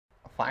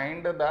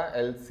Find the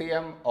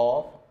LCM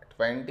of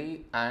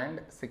 20 and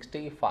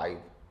 65.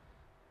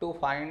 To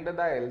find the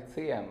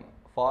LCM,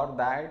 for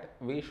that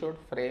we should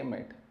frame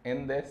it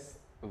in this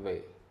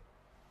way.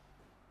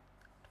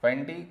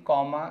 20,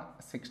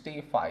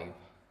 65.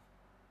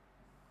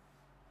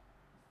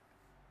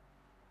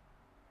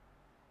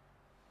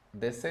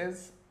 This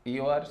is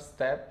your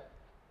step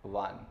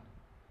 1.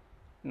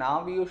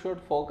 Now you should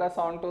focus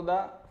on to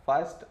the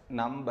first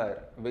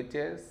number, which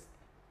is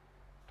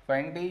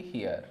 20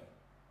 here.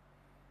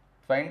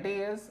 20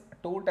 is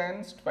 2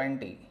 tens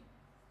 20.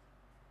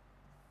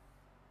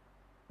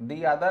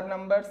 The other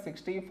number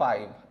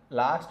 65,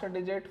 last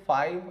digit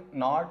 5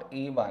 not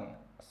even.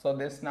 So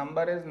this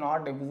number is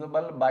not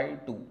divisible by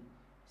 2.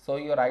 So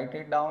you write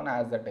it down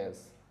as it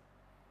is.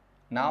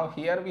 Now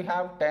here we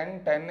have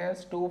 10, 10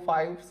 is 2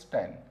 5s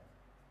 10.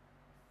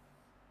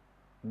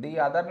 The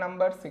other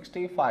number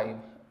 65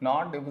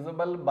 not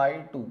divisible by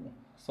 2.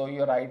 So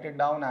you write it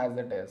down as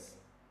it is.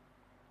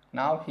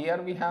 Now here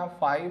we have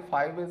 5,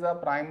 5 is a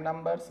prime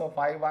number, so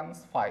 5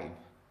 ones 5.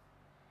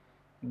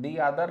 The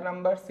other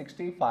number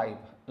 65,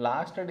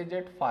 last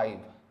digit 5.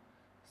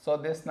 So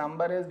this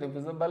number is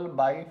divisible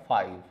by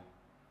 5.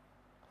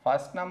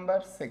 First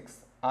number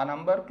 6, a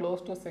number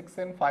close to 6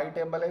 in 5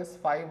 table is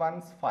 5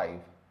 ones 5.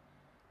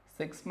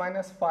 6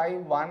 minus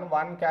 5, 1,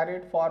 1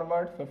 carried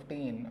forward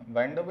 15.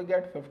 When do we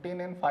get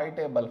 15 in 5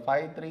 table?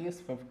 5 3 is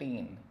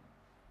 15.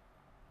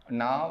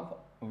 Now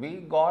we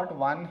got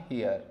 1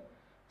 here.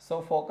 So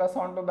focus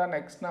on to the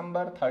next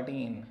number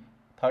 13.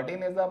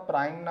 13 is a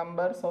prime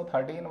number, so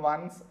 13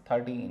 ones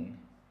 13.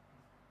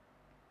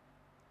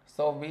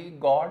 So we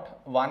got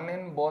 1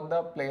 in both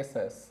the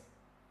places.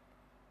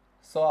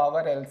 So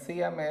our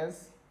LCM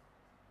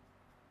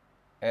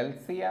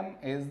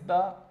is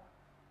the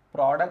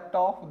product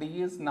of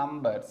these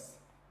numbers,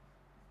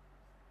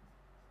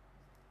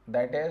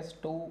 that is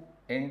 2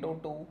 into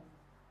 2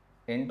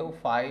 into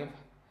 5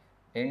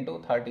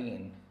 into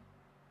 13.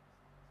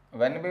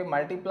 When we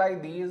multiply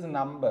these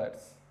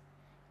numbers,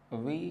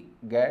 we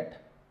get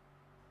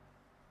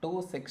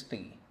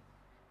 260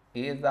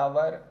 is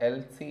our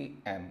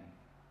LCM.